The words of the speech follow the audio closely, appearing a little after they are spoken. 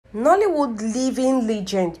Nollywood living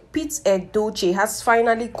legend Pete Edochie has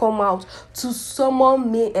finally come out to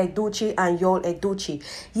summon May Edochie and Yul Edochie.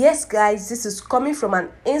 Yes, guys, this is coming from an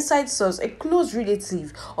inside source, a close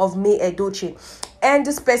relative of May Edochie. And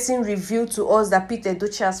this person revealed to us that Pete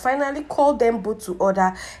Edochie has finally called them both to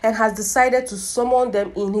order and has decided to summon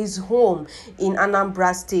them in his home in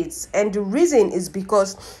Anambra State. And the reason is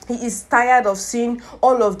because he is tired of seeing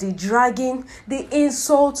all of the dragging, the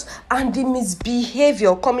insults, and the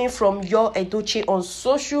misbehavior coming from Yul Edochie on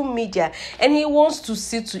social media. And he wants to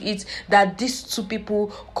see to it that these two people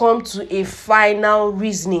come to a final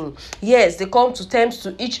reasoning. Yes, they come to terms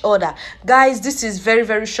to each other. Guys, this is very,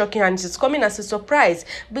 very shocking, and it's coming as a surprise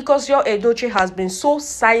because Yul Edochie has been so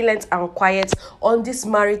silent and quiet on this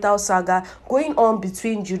marital saga going on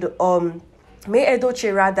between May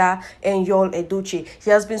Edochie rather and Yul Edochie.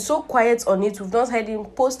 He has been so quiet on it. We've not heard him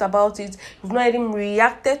post about it. We've not heard him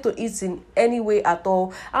reacted to it in any way at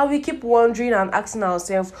all. And we keep wondering and asking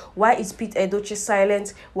ourselves, why is Pete Edochie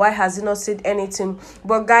silent? Why has he not said anything?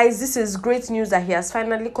 But guys, this is great news that he has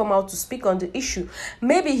finally come out to speak on the issue.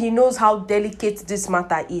 Maybe he knows how delicate this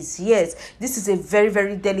matter is. Yes, this is a very,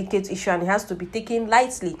 very delicate issue and it has to be taken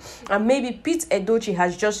lightly. And maybe Pete Edochie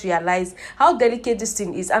has just realized how delicate this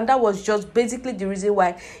thing is, and that was just basically the reason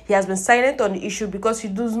why he has been silent on the issue, because he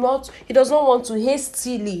does not want to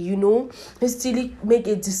hastily make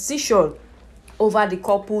a decision over the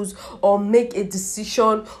couples or make a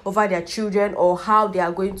decision over their children or how they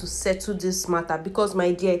are going to settle this matter. Because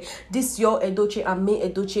my dear, this Yul Edochie and May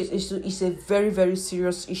Edochie issue is a very, very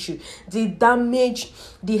serious issue. The damage,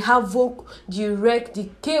 the havoc, the wreck, the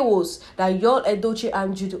chaos that Yul Edochie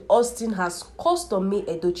and Judy has caused on May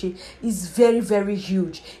Edochie is very, very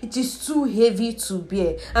huge. It is too heavy to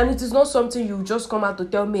bear, and it is not something you just come out to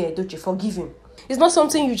tell May Edochie forgive him. It's not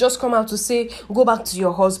something you just come out to say, go back to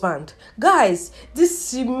your husband. Guys,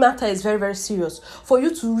 this matter is very, very serious. For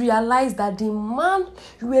you to realize that the man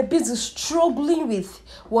you were busy struggling with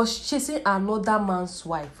was chasing another man's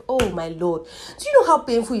wife. Oh my Lord. Do you know how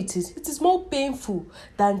painful it is? It is more painful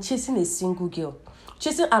than chasing a single girl.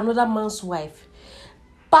 Chasing another man's wife.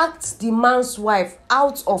 Packed the man's wife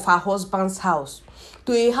out of her husband's house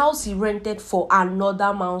to a house he rented for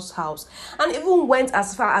another man's house, and even went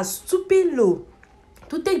as far as stooping low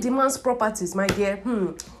to take the man's properties, my dear.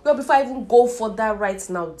 Well, before I even go further right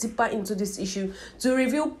now, deeper into this issue, to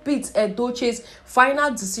reveal Pete Edochie's final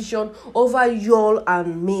decision over Yul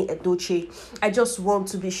and May Edochie, I just want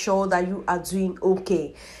to be sure that you are doing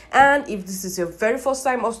okay. And if this is your very first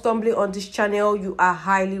time of stumbling on this channel, you are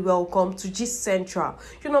highly welcome to Gist Central,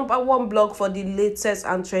 your #1 blog for the latest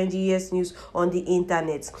and trendiest news on the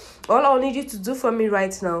internet. All I'll need you to do for me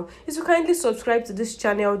right now is to kindly subscribe to this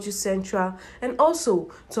channel, Gist Central, and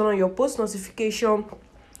also turn on your post notification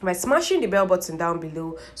by smashing the bell button down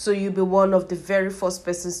below, so you'll be one of the very first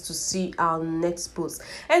persons to see our next post.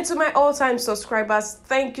 And to my all-time subscribers,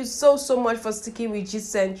 thank you so much for sticking with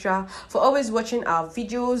Gist Central, for always watching our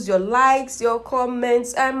videos, your likes, your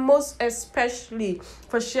comments, and most especially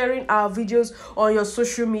for sharing our videos on your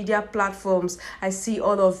social media platforms. I see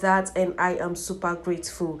all of that and I am super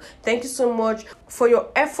grateful. Thank you so much for your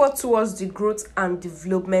effort towards the growth and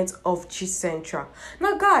development of Gist Central.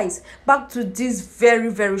 Now guys, back to this very,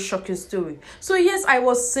 very shocking story. So yes, I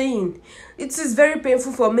was saying it is very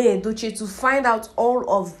painful for May Edochie to find out all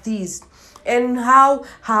of this, and how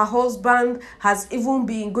her husband has even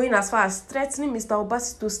been going as far as threatening Mr.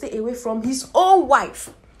 Obasi to stay away from his own wife.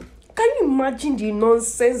 Can you imagine the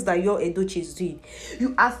nonsense that Yul Edochie is doing?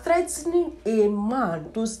 You are threatening a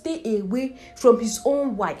man to stay away from his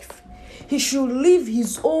own wife. He should leave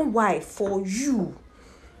his own wife for you.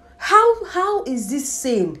 How is this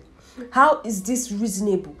sane? How is this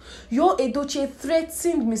reasonable? Yul Edochie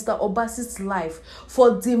threatened Mr. Obasi's life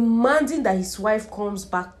for demanding that his wife comes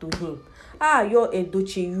back to him. Yul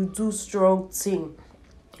Edochie, you do strong thing.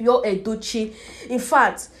 Yul Edochie, in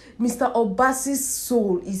fact, Mr. Obasi's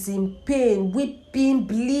soul is in pain, weeping,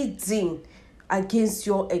 bleeding against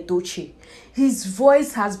Yul Edochie. His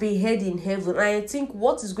voice has been heard in heaven, and I think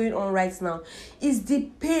what is going on right now is the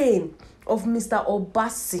pain of Mr.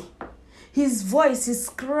 Obasi. His voice, his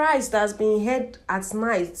cries that has been heard at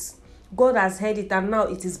night, God has heard it, and now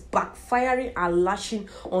it is backfiring and lashing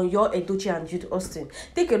on Yul Edochie and Judy.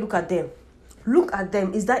 Take a look at them. Look at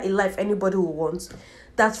them. Is that a life anybody will want?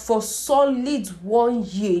 That for solid 1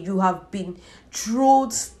 year you have been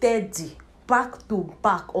trolled steady, back to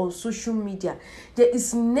back on social media. There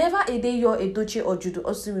is never a day Yul Edochie or Judy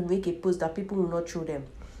will make a post that people will not troll them.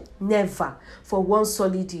 Never. For 1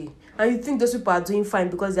 solid year. And you think those people are doing fine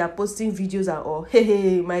because they are posting videos and all.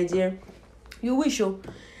 Hey, my dear. You wish,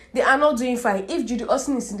 They are not doing fine. If Judy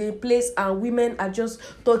Austin is in the place and women are just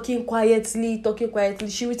talking quietly,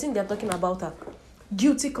 she will think they are talking about her.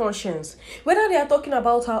 Guilty conscience. Whether they are talking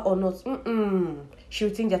about her or not, she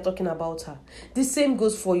will think they are talking about her. The same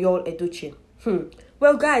goes for your Edochie.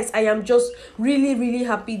 Well, guys, I am just really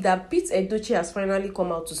happy that Pete Edochie has finally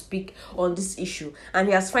come out to speak on this issue, and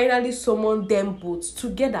he has finally summoned them both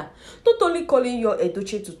together. Not only calling your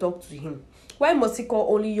Edochie to talk to him. Why must he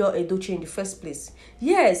call only your Edochie in the first place?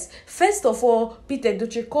 Yes, first of all, Pete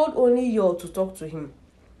Edochie called only your to talk to him.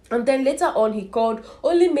 And then later on, he called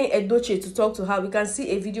only May Edochie to talk to her. We can see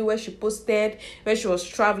a video where she posted, where she was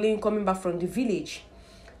traveling, coming back from the village.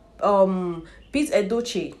 Pete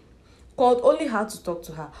Edochie called only her to talk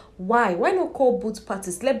to her. Why? Why not call both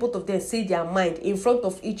parties? Let both of them say their mind in front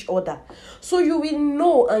of each other. So you will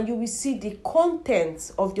know and you will see the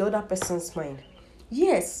contents of the other person's mind.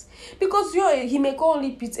 Yes, because he may call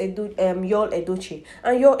only Pete your Edochie,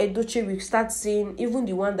 and your Edochie will start saying even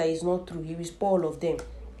the one that is not true. He will spoil all of them.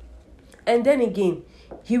 And then again,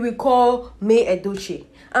 he will call May Edochie,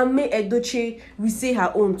 and May Edochie will say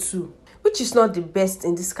her own too, which is not the best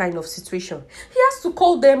in this kind of situation. He has to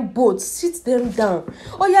call them both, sit them down.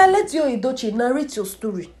 Oh yeah, let your Edochie narrate your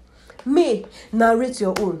story. May narrate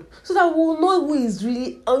your own, so that we'll know who is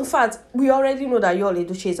really. In fact, we already know that your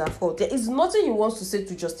Edochie is at fault. There is nothing he wants to say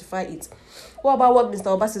to justify it. What about what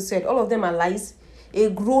Mr. Obasi said? All of them are lies. A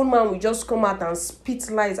grown man will just come out and spit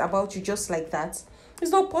lies about you just like that. It's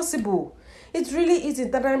not possible. It really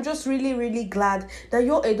isn't. And I'm just really glad that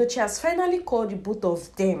your Edochie has finally called the both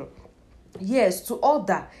of them. Yes, to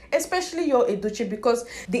order, especially your Edochie, because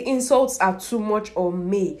the insults are too much on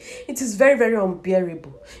May. It is very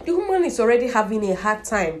unbearable. The woman is already having a hard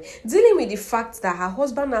time dealing with the fact that her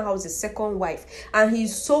husband now has a second wife, and he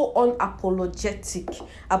is so unapologetic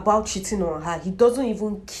about cheating on her. He doesn't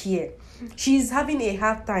even care. She is having a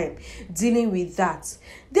hard time dealing with that.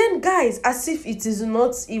 Then, guys, as if it is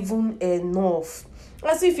not even enough.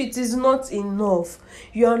 As if it is not enough,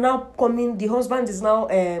 you are now coming. The husband is now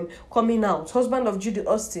coming out. Husband of Judy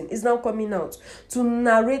Austin is now coming out to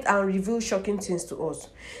narrate and reveal shocking things to us.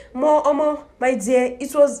 My dear,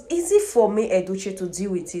 it was easy for May Edochie to deal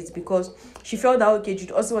with it because she felt that okay,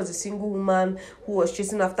 Judy Austin was a single woman who was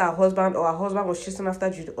chasing after her husband, or her husband was chasing after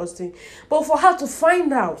Judy Austin. But for her to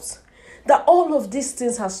find out that all of these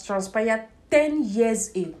things has transpired 10 years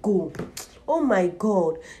ago. Oh my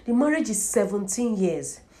God, the marriage is 17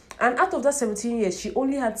 years. And out of that 17 years, she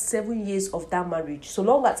only had 7 years of that marriage. So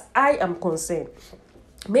long as I am concerned,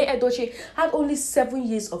 May Edochie had only 7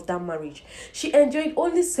 years of that marriage. She enjoyed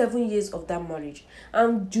only 7 years of that marriage.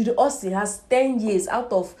 And Judy Austin has 10 years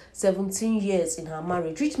out of 17 years in her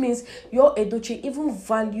marriage. Which means your Edochie even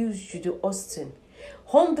values Judy Austin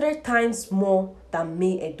 100 times more than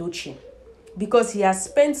May Edochie. Because he has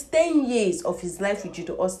spent 10 years of his life with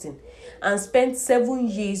Judy Austin and spent 7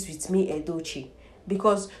 years with May Edochie.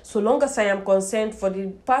 Because so long as I am concerned, for the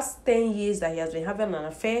past 10 years that he has been having an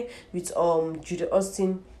affair with Judy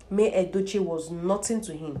Austin, May Edochie was nothing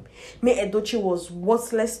to him. May Edochie was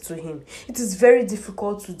worthless to him. It is very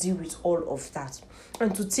difficult to deal with all of that.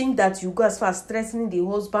 And to think that you go as far as threatening the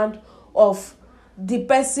husband of the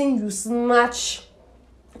person you snatch.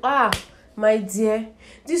 My dear,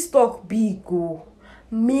 this talk big go.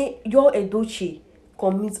 May your Edochie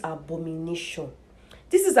commit abomination.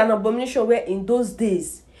 This is an abomination where in those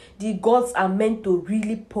days, the gods are meant to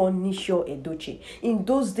really punish your Edochie. In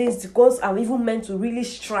those days, the gods are even meant to really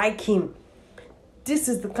strike him. This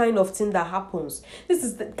is the kind of thing that happens. This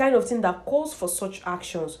is the kind of thing that calls for such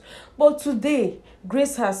actions. But today,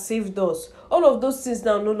 grace has saved us. All of those things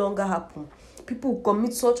now no longer happen. People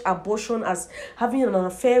commit such abortion as having an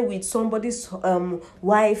affair with somebody's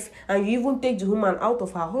wife, and you even take the woman out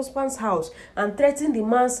of her husband's house and threaten the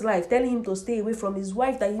man's life, telling him to stay away from his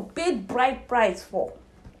wife that he paid bride price for.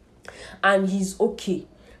 And he's okay.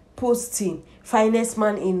 Posting, finest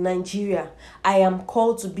man in Nigeria. I am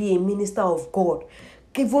called to be a minister of God.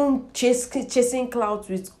 Even chasing clouds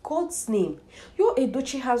with God's name. Your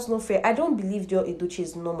Edochie has no fear. I don't believe your Edochie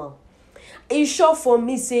is normal. It's sure for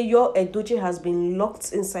me say your Edochie has been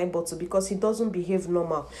locked inside bottle because he doesn't behave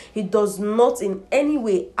normal. He does not in any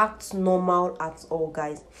way act normal at all,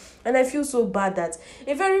 guys. And I feel so bad that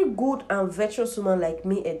a very good and virtuous woman like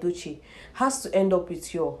me, Edochie, has to end up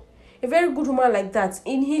with you. A very good woman like that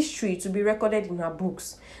in history to be recorded in her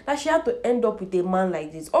books. That she had to end up with a man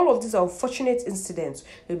like this. All of these unfortunate incidents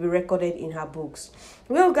will be recorded in her books.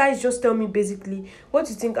 Well, guys, just tell me basically what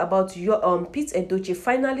you think about your Pete Edochie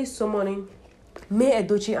finally summoning May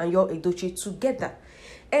Edochie and your Edochie together.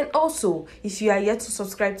 And also, if you are yet to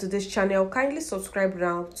subscribe to this channel, kindly subscribe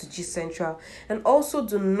now to G Central. And also,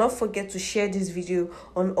 do not forget to share this video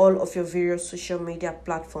on all of your various social media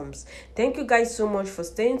platforms. Thank you guys so much for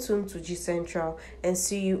staying tuned to G Central, and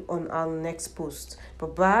see you on our next post. Bye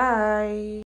bye.